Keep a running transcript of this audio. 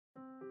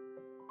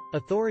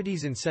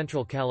Authorities in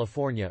Central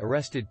California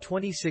arrested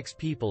 26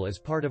 people as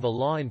part of a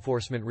law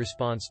enforcement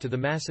response to the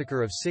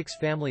massacre of 6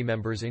 family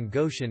members in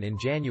Goshen in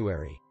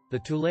January, the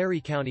Tulare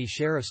County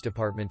Sheriff's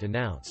Department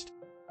announced.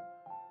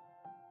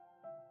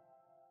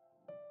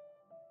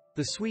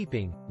 The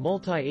sweeping,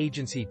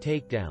 multi-agency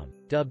takedown,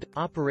 dubbed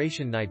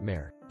Operation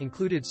Nightmare,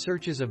 included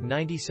searches of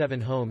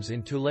 97 homes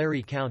in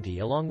Tulare County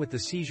along with the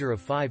seizure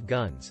of 5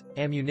 guns,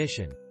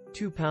 ammunition,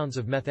 2 pounds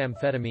of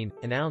methamphetamine,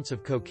 an ounce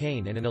of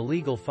cocaine and an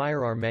illegal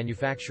firearm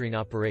manufacturing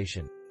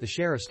operation, the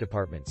Sheriff's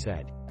Department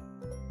said.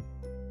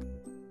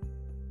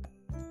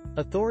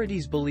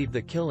 Authorities believe the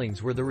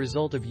killings were the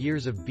result of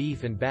years of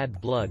beef and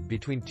bad blood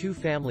between 2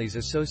 families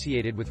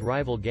associated with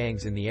rival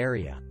gangs in the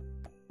area.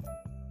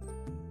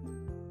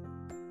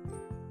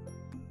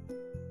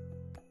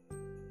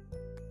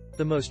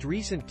 The most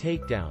recent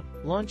takedown,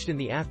 launched in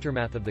the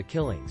aftermath of the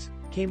killings,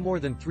 came more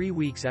than 3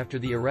 weeks after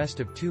the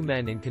arrest of 2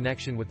 men in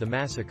connection with the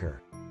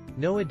massacre.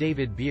 Noah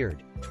David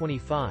Beard,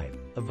 25,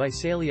 of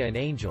Visalia and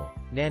Angel,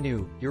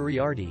 Nanu,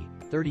 Uriarte,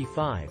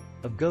 35,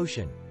 of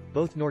Goshen,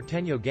 both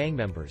Norteño gang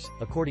members,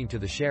 according to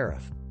the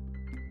sheriff.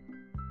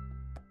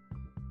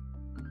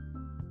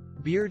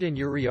 Beard and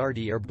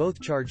Uriarte are both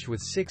charged with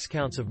 6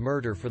 counts of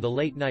murder for the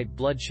late-night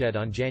bloodshed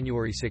on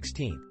January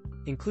 16.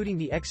 Including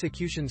the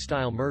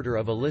execution-style murder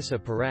of Alissa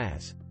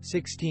Parraz,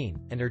 16,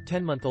 and her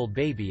 10-month-old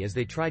baby as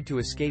they tried to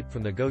escape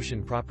from the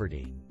Goshen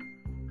property.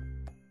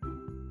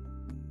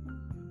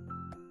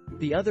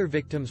 The other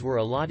victims were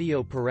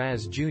Eladio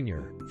Parraz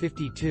Jr.,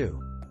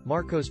 52,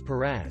 Marcos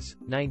Parraz,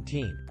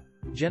 19,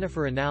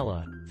 Jennifer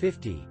Analla,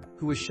 50,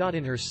 who was shot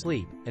in her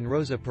sleep, and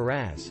Rosa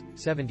Parraz,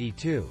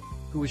 72,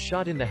 who was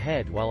shot in the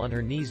head while on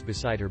her knees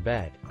beside her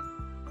bed.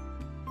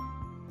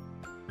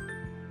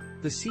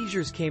 The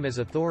seizures came as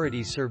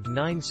authorities served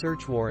 9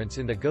 search warrants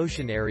in the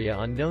Goshen area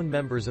on known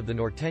members of the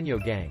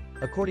Norteño gang,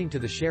 according to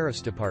the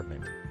Sheriff's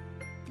Department.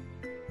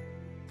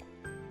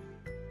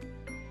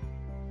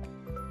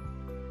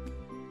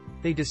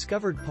 They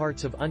discovered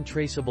parts of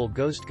untraceable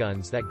ghost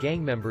guns that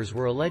gang members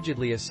were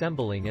allegedly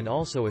assembling and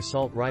also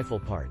assault rifle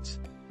parts.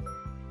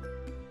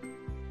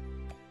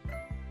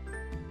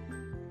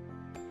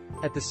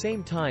 At the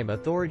same time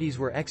authorities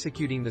were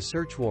executing the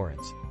search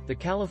warrants, the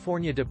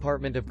California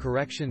Department of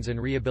Corrections and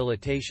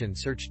Rehabilitation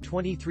searched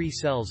 23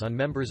 cells on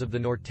members of the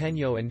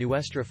Norteño and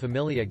Nuestra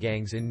Familia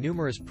gangs in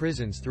numerous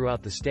prisons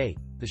throughout the state,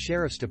 the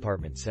Sheriff's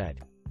Department said.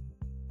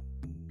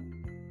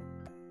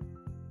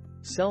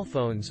 Cell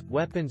phones,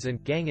 weapons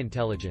and gang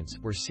intelligence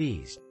were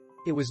seized.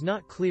 It was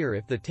not clear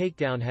if the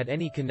takedown had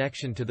any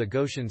connection to the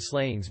Goshen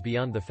slayings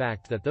beyond the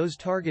fact that those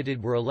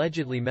targeted were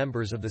allegedly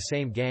members of the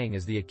same gang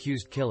as the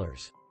accused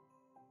killers.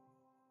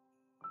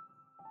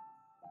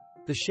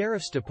 The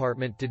Sheriff's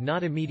Department did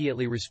not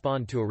immediately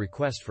respond to a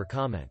request for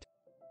comment.